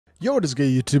Yo, what is good,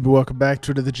 YouTube? Welcome back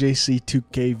to another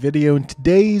JC2K video. In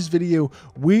today's video,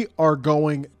 we are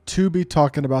going to be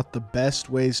talking about the best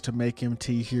ways to make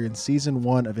MT here in Season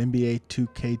 1 of NBA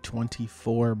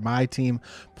 2K24 MyTEAM.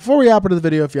 Before we hop into the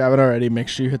video, if you haven't already, make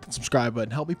sure you hit the subscribe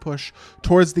button. Help me push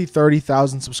towards the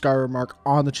 30,000 subscriber mark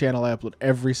on the channel. I upload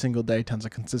every single day, tons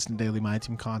of consistent daily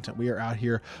MyTEAM content. We are out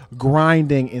here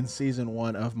grinding in Season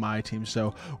 1 of MyTEAM,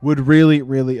 so would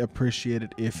really appreciate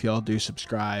it if y'all do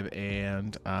subscribe.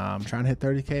 And I'm trying to hit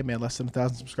 30K, man, less than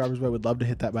 1,000 subscribers, but I would love to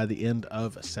hit that by the end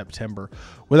of September.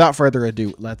 Without further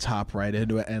ado, let's hop right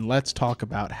into it and let's talk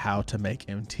about how to make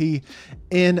MT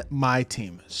in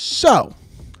MyTEAM. So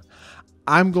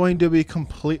I'm going to be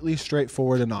completely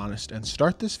straightforward and honest and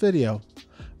start this video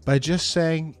by just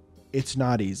saying it's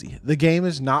not easy. The game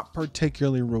is not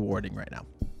particularly rewarding right now.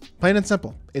 Plain and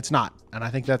simple, it's not. And I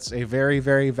think that's a very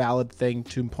valid thing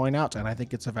to point out. And I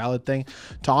think it's a valid thing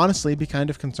to honestly be kind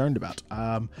of concerned about.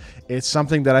 It's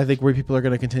something that I think people are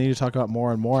going to continue to talk about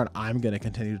more and more. And I'm going to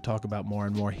continue to talk about more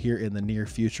and more here in the near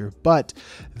future. But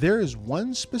there is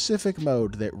one specific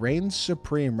mode that reigns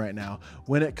supreme right now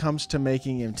when it comes to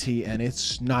making MT. And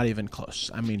it's not even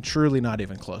close. I mean, truly not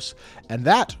even close. And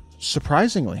that,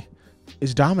 surprisingly,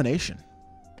 is domination.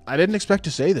 I didn't expect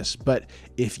to say this, but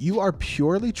if you are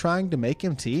purely trying to make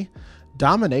MT,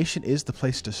 domination is the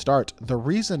place to start. The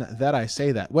reason that I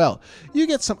say that, well, you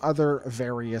get some other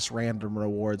various random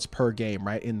rewards per game,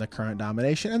 right, in the current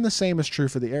domination, and the same is true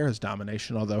for the era's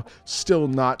domination, although still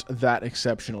not that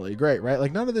exceptionally great, right?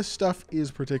 Like, none of this stuff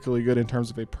is particularly good in terms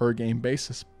of a per game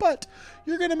basis, but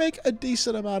you're going to make a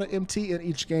decent amount of MT in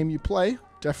each game you play.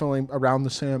 Definitely around the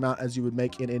same amount as you would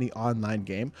make in any online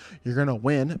game. You're going to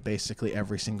win basically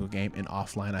every single game in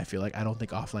offline, I feel like. I don't think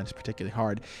offline is particularly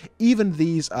hard. Even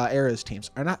these eras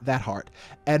teams are not that hard.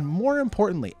 And more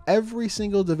importantly, every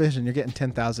single division, you're getting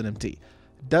 10,000 MT.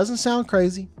 Doesn't sound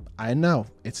crazy. I know.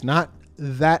 It's not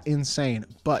that insane.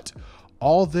 But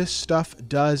all this stuff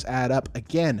does add up.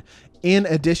 Again, in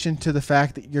addition to the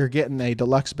fact that you're getting a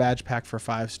deluxe badge pack for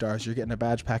 5 stars, you're getting a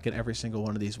badge pack in every single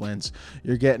one of these wins.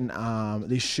 You're getting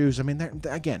these shoes. I mean,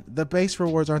 again, the base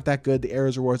rewards aren't that good. The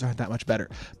eras rewards aren't that much better.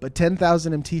 But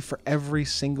 10,000 MT for every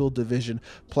single division,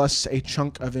 plus a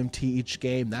chunk of MT each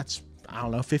game, that's, I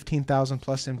don't know, 15,000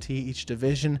 plus MT each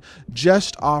division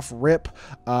just off rip.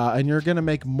 And you're going to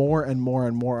make more and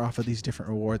more off of these different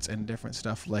rewards and different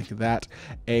stuff like that.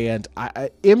 And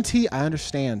MT, I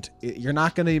understand you're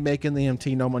not going to be making the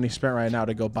MT no money spent right now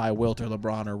to go buy Wilt or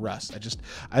LeBron or Russ.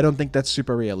 I don't think that's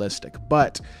super realistic,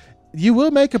 but you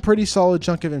will make a pretty solid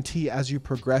chunk of MT as you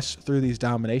progress through these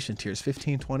domination tiers.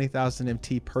 15,000, 20,000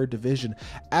 MT per division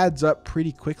adds up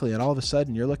pretty quickly, and all of a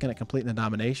sudden you're looking at completing a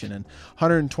domination and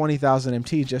 120,000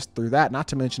 MT just through that, not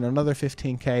to mention another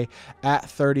 15K at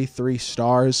 33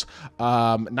 stars,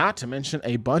 not to mention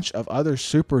a bunch of other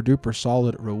super duper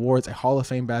solid rewards, a Hall of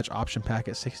Fame badge option pack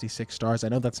at 66 stars. I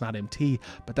know that's not MT,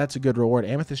 but that's a good reward.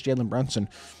 Amethyst Jalen Brunson,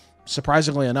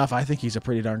 surprisingly enough, I think he's a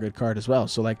pretty darn good card as well.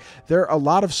 So, like, there are a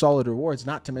lot of solid rewards,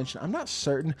 not to mention, I'm not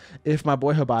certain if my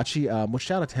boy Hibachi, which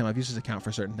shout out to him, I've used his account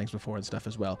for certain things before and stuff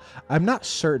as well. I'm not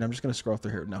certain. I'm just going to scroll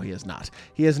through here. No, he has not.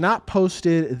 He has not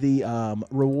posted the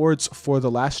rewards for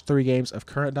the last 3 games of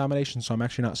current domination, so I'm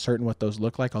actually not certain what those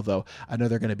look like, although I know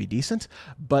they're going to be decent.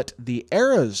 But the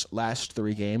era's last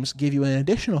 3 games give you an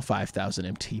additional 5,000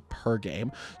 MT per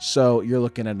game, so you're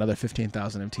looking at another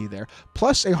 15,000 MT there,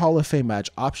 plus a Hall of Fame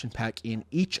badge option pack in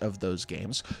each of those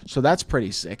games, so that's pretty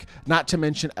sick. Not to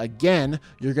mention, again,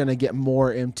 you're going to get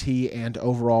more MT and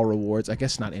overall rewards. I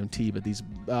guess not MT, but these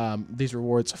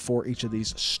rewards for each of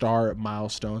these star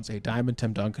milestones. A Diamond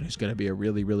Tim Duncan, who's going to be a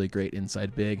really great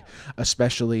inside big,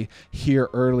 especially here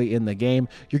early in the game.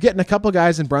 You're getting a couple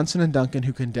guys in Brunson and Duncan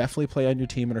who can definitely play on your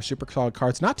team and are super solid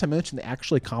cards. Not to mention they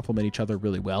actually complement each other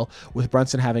really well, with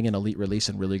Brunson having an elite release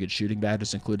and really good shooting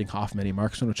badges, including Hoff Mini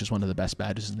Marksman, which is one of the best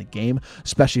badges in the game,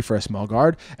 especially for a small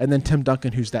guard. And then Tim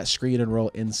Duncan, who's that screen and roll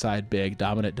inside big,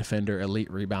 dominant defender, elite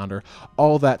rebounder,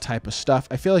 all that type of stuff.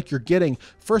 I feel like you're getting,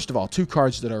 first of all, 2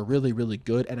 cards that are really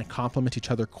good and complement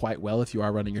each other quite well if you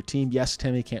are running your team. Yes,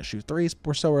 Timmy can't shoot threes.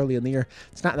 We're so early in the year.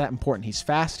 It's not that important. He's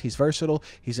fast. He's versatile.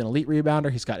 He's an elite rebounder.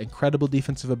 He's got incredible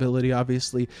defensive ability,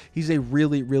 obviously. He's a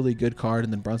really good card.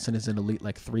 And then Brunson is an elite,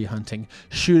 like, 3 hunting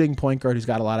shooting point guard who's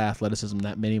got a lot of athleticism.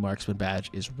 That mini marksman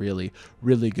badge is really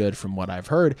good from what I've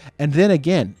heard. And then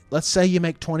again, let's say you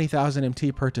make 20,000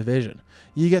 MT per division.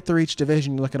 You get through each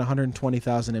division, you're looking at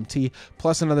 120,000 MT,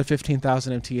 plus another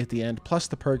 15,000 MT at the end, plus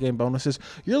the per game bonuses.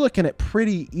 You're looking at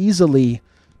pretty easily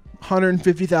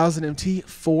 150,000 MT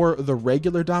for the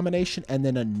regular domination, and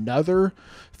then another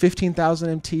 15,000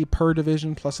 MT per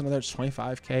division, plus another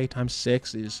 25K times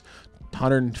 6 is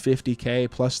 150K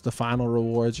plus the final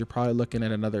rewards, you're probably looking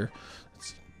at another,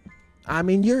 I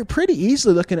mean, you're pretty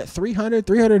easily looking at 300,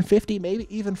 350, maybe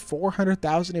even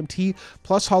 400,000 MT,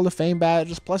 plus Hall of Fame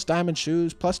badges, plus diamond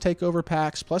shoes, plus takeover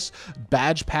packs, plus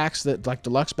badge packs that like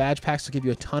deluxe badge packs to give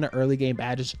you a ton of early game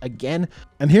badges again.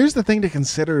 And here's the thing to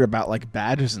consider about like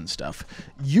badges and stuff.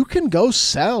 You can go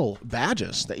sell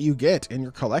badges that you get in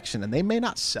your collection, and they may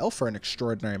not sell for an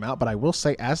extraordinary amount, but I will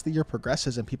say as the year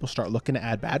progresses and people start looking to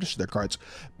add badges to their cards,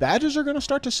 badges are going to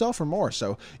start to sell for more.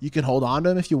 So you can hold on to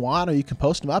them if you want, or you can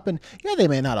post them up, and yeah, they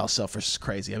may not all sell for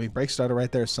crazy. I mean, Break Starter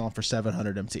right there is selling for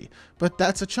 700 MT, but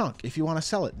that's a chunk. If you want to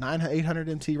sell it, 800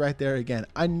 MT right there. Again,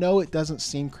 I know it doesn't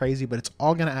seem crazy, but it's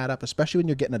all going to add up, especially when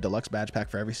you're getting a deluxe badge pack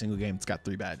for every single game. It's got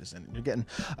 3 badges in it. You're getting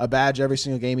a badge every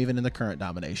single game, even in the current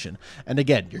domination. And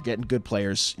again, you're getting good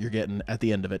players. You're getting, at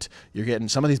the end of it, you're getting,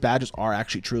 some of these badges are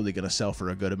actually truly going to sell for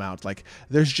a good amount. Like,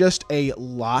 there's just a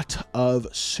lot of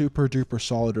super duper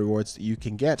solid rewards that you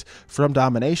can get from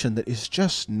domination that is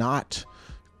just not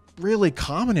really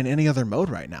common in any other mode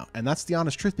right now. And that's the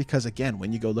honest truth, because again,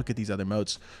 when you go look at these other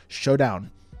modes,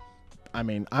 Showdown, I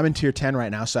mean, I'm in tier 10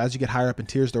 right now, so as you get higher up in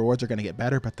tiers, the rewards are going to get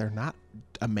better, but they're not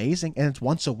amazing, and it's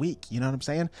once a week, you know what I'm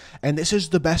saying? And this is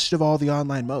the best of all the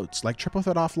online modes. Like Triple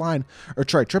Threat Offline, or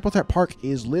sorry, Triple Threat Park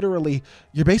is literally,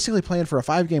 you're basically playing for a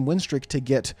 5-game win streak to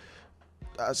get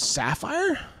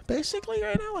Sapphire, basically,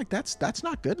 right now. Like, that's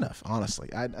not good enough, honestly.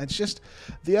 It's just,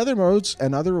 the other modes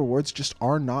and other rewards just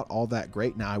are not all that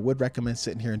great. Now, I would recommend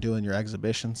sitting here and doing your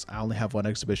exhibitions. I only have one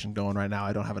exhibition going right now.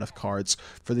 I don't have enough cards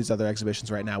for these other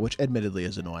exhibitions right now, which admittedly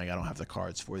is annoying. I don't have the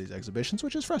cards for these exhibitions,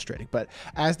 which is frustrating. But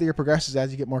as the year progresses,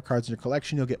 as you get more cards in your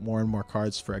collection, you'll get more and more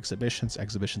cards for exhibitions.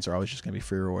 Exhibitions are always just going to be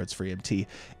free rewards, free MT.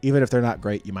 Even if they're not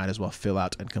great, you might as well fill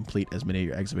out and complete as many of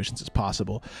your exhibitions as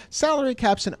possible. Salary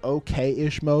cap's an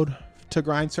okay-ish mode to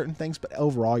grind certain things, but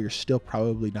overall you're still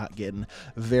probably not getting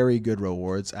very good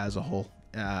rewards as a whole.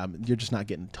 You're just not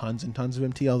getting tons and tons of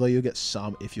MT, although you'll get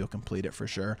some if you'll complete it for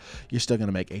sure. You're still going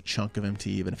to make a chunk of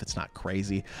MT, even if it's not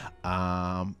crazy.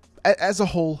 As a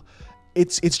whole,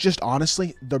 it's just,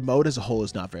 honestly, the mode as a whole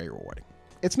is not very rewarding.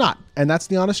 It's not, and that's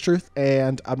the honest truth,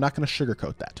 and I'm not going to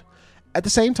sugarcoat that. At the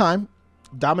same time,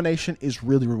 domination is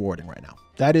really rewarding right now.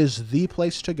 That is the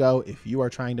place to go if you are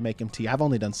trying to make MT. I've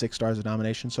only done 6 stars of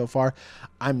domination so far.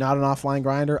 I'm not an offline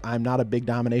grinder. I'm not a big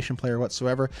domination player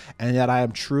whatsoever. And yet I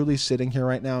am truly sitting here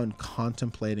right now and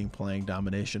contemplating playing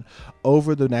domination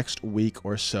over the next week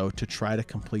or so to try to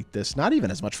complete this. Not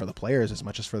even as much for the players as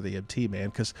much as for the MT, man.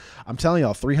 Because I'm telling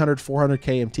y'all, 300,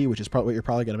 400K MT, which is probably what you're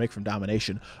probably going to make from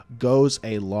domination, goes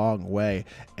a long way.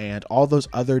 And all those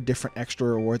other different extra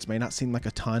rewards may not seem like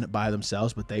a ton by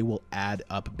themselves, but they will add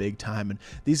up big time. And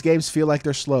these games feel like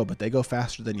they're slow, but they go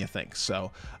faster than you think.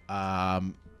 So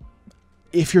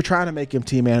if you're trying to make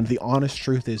MT, man, the honest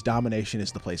truth is domination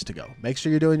is the place to go. Make sure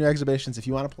you're doing your exhibitions. If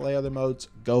you want to play other modes,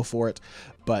 go for it.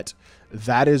 But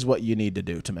that is what you need to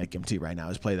do to make MT right now,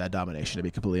 is play that domination, to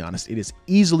be completely honest. It is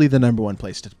easily the #1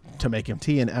 place to make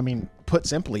MT. And I mean, put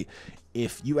simply,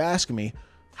 if you ask me,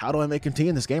 how do I make MT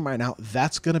in this game right now?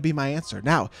 That's going to be my answer.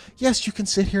 Now, yes, you can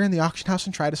sit here in the auction house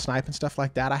and try to snipe and stuff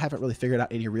like that. I haven't really figured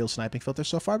out any real sniping filters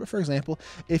so far, but for example,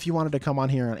 if you wanted to come on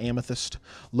here on Amethyst,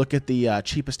 look at the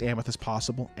cheapest Amethyst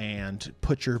possible and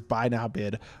put your buy now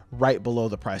bid right below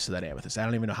the price of that Amethyst. I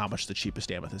don't even know how much the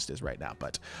cheapest Amethyst is right now,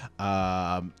 but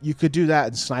you could do that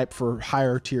and snipe for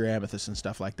higher tier Amethyst and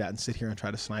stuff like that, and sit here and try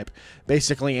to snipe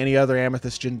basically any other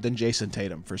Amethyst than Jason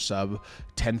Tatum for sub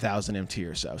 10,000 MT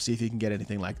or so. See if you can get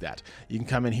anything like that. You can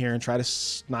come in here and try to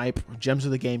snipe Gems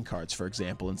of the Game cards, for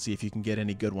example, and see if you can get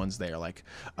any good ones there, like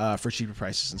for cheaper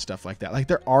prices and stuff like that. Like,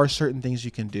 there are certain things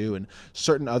you can do and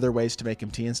certain other ways to make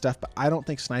MT and stuff, but I don't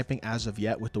think sniping as of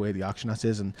yet, with the way the auction house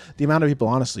is and the amount of people,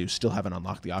 honestly, who still haven't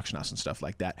unlocked the auction house and stuff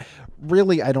like that,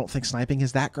 really, I don't think sniping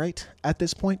is that great at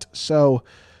this point. So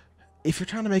if you're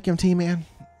trying to make MT, man,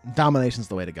 domination's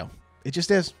the way to go. It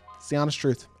just is. It's the honest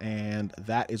truth, and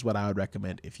that is what I would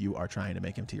recommend if you are trying to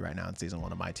make MT right now in Season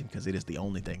 1 of MyTEAM, because it is the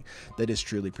only thing that is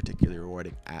truly particularly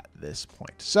rewarding at this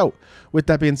point. So, with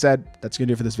that being said, that's going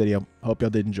to do it for this video. Hope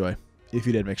y'all did enjoy. If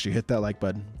you did, make sure you hit that like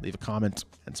button, leave a comment,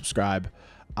 and subscribe.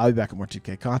 I'll be back with more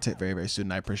 2K content very, very soon,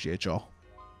 and I appreciate y'all.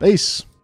 Peace!